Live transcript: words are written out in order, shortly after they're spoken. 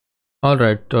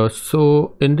Alright,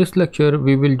 so in this lecture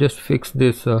we will just fix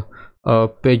this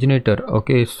paginator.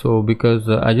 Okay, so because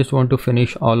I just want to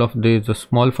finish all of these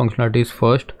small functionalities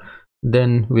first,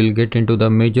 then we'll get into the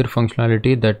major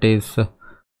functionality, that is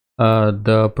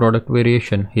the product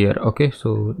variation here. Okay,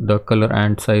 so the color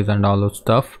and size and all those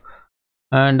stuff,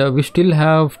 and we still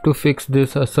have to fix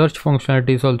this search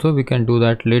functionalities also. We can do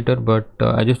that later, but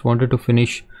I just wanted to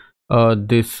finish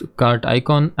this cart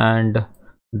icon and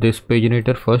this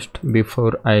paginator first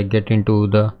before I get into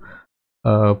the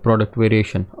product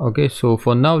variation. Okay, so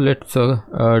for now let's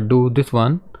do this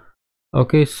one.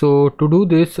 Okay, so to do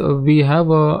this we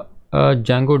have a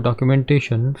Django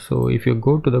documentation. So if you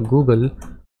go to the Google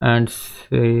and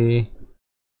say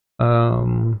a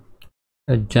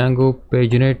Django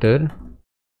paginator,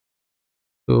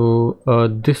 so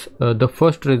the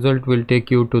first result will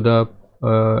take you to the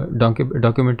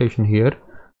documentation here,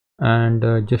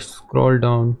 and just scroll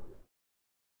down.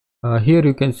 Here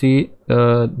you can see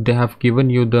they have given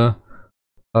you the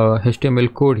HTML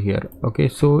code here. Okay,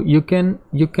 so you can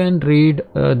read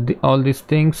all these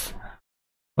things.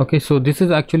 Okay, so this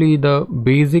is actually the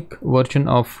basic version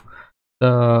of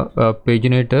the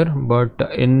paginator, but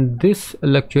in this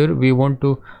lecture we want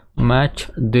to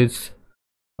match this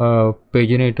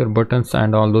paginator buttons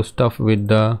and all those stuff with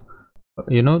the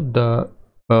the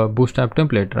bootstrap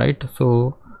template, right?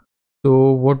 So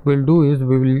what we'll do is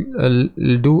we will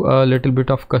do a little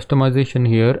bit of customization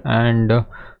here, and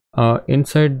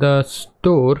inside the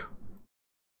store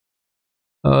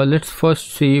let's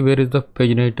first see where is the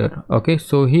paginator. Okay,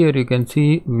 so here you can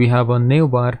see we have a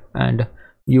navbar and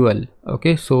UL.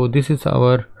 Okay, so this is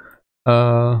our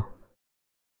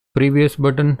previous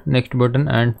button, next button,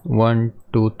 and 1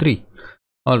 2 3.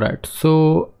 All right,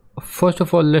 so first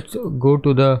of all let's go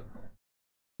to the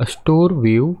store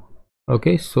view.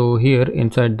 Okay, so here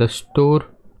inside the store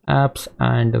apps,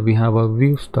 and we have a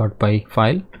views.py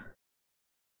file.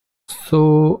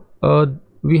 So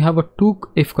we have a two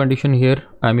if condition here.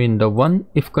 I mean the one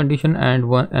if condition and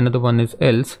another one is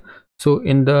else. So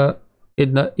in the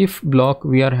if block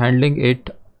we are handling it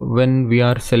when we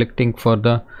are selecting for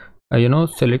the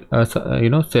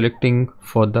selecting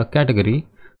for the category.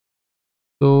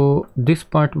 So this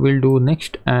part we'll do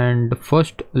next, and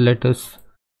first let us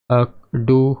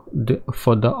do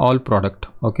for the all product.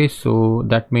 Okay, so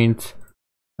that means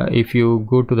if you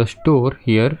go to the store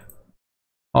here,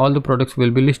 all the products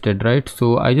will be listed, right?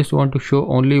 So I just want to show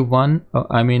only one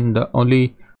I mean the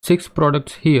only 6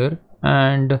 products here,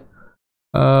 and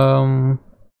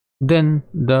then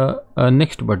the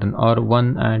next button or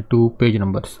 1 and 2 page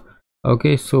numbers.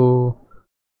 Okay, so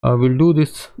we'll do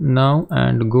this now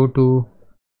and go to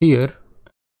here.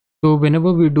 So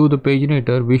whenever we do the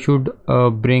paginator, we should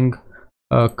bring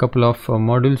a couple of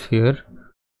modules here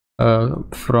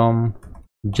from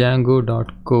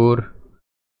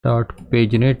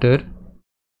django.core.paginator,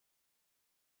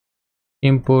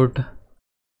 import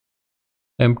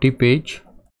empty page,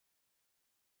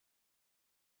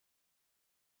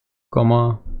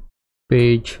 comma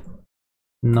page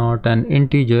not an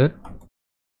integer,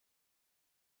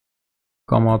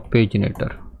 comma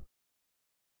paginator.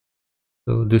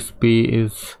 So this P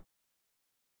is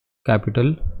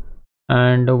capital,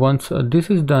 and once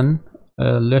this is done,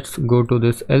 let's go to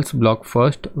this else block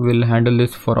first. We'll handle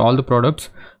this for all the products,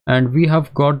 and we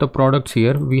have got the products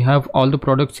here. We have all the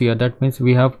products here. That means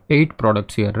we have 8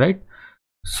 products here, right?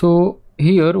 So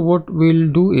here what we'll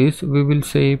do is we will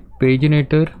say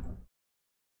paginator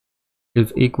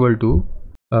is equal to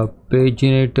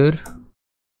paginator.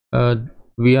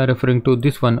 We are referring to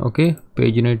this one. Okay,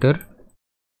 paginator,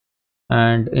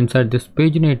 and inside this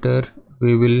paginator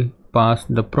we will pass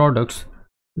the products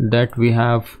that we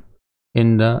have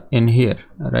in here,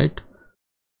 right?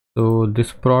 So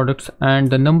this products and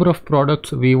the number of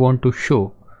products we want to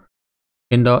show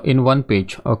in one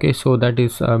page. Okay, so that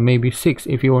is maybe 6.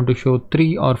 If you want to show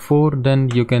 3 or 4, then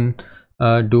you can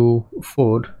do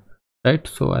 4, right?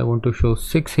 So I want to show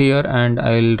 6 here, and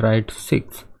I'll write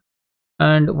 6.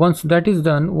 And once that is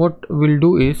done, what we'll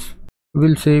do is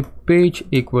we'll say page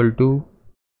equal to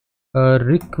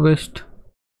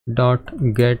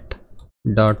request.get.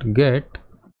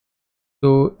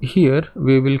 So here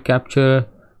we will capture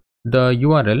the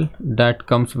URL that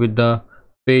comes with the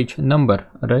page number,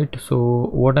 right? So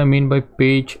what I mean by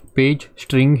page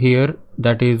string here,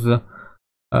 that is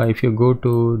if you go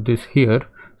to this here,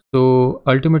 so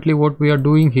ultimately what we are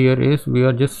doing here is we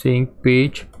are just saying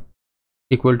page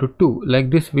equal to 2, like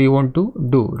this we want to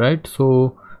do, right?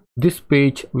 So this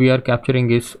page we are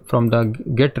capturing is from the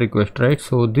get request, right?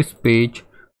 So this page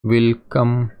will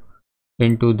come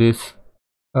into this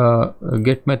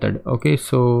get method. Okay,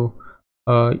 so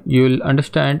you'll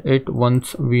understand it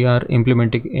once we are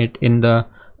implementing it in the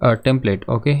template.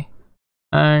 Okay,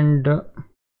 and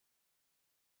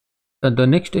the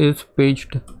next is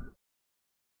paged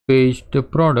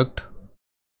product.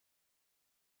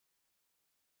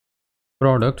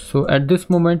 So at this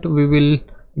moment we will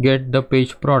get the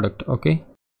page product. Okay,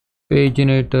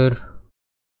 paginator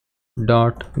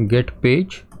dot get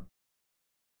page,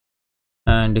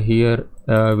 and here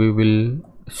we will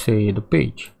say the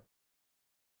page.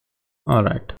 All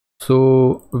right,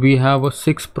 so we have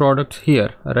 6 products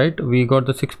here, right? We got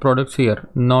the 6 products here,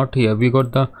 not here. We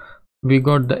got the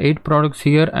 8 products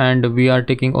here, and we are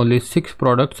taking only 6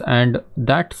 products, and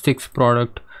that 6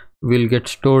 product will get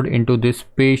stored into this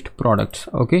paged products.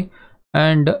 Okay,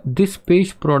 and this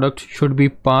paged product should be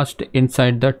passed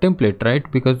inside the template,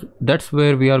 right? Because that's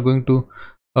where we are going to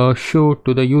show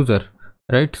to the user,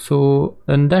 right? So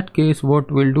in that case,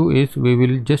 what we'll do is we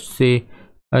will just say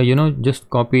just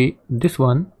copy this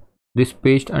one, this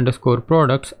paged underscore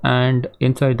products, and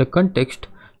inside the context,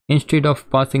 instead of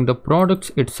passing the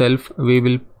products itself, we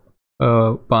will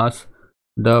pass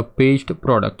the paged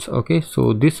products. Okay,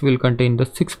 so this will contain the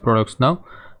 6 products now.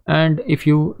 And if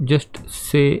you just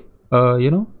say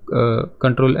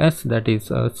control S, that is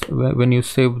when you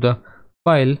save the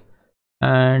file,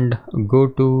 and go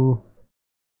to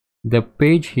the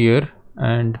page here,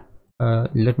 and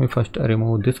let me first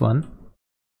remove this one.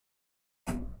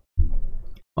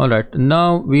 All right,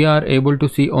 now we are able to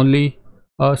see only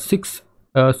 6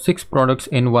 products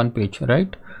in one page,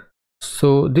 right?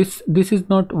 So this is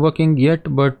not working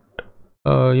yet, but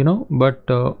we'll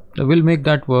make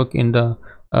that work in the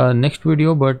next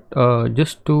video. But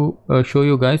just to show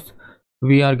you guys,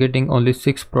 we are getting only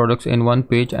 6 products in one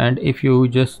page, and if you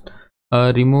just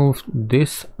remove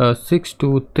this 6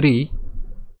 to 3,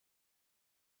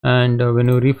 and when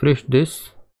you refresh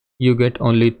this, you get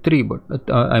only 3,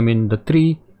 but I mean the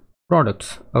 3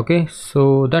 products. Okay,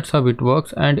 so that's how it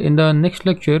works, and in the next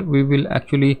lecture we will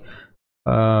actually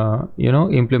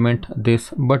implement this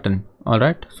button. All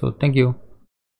right, so thank you.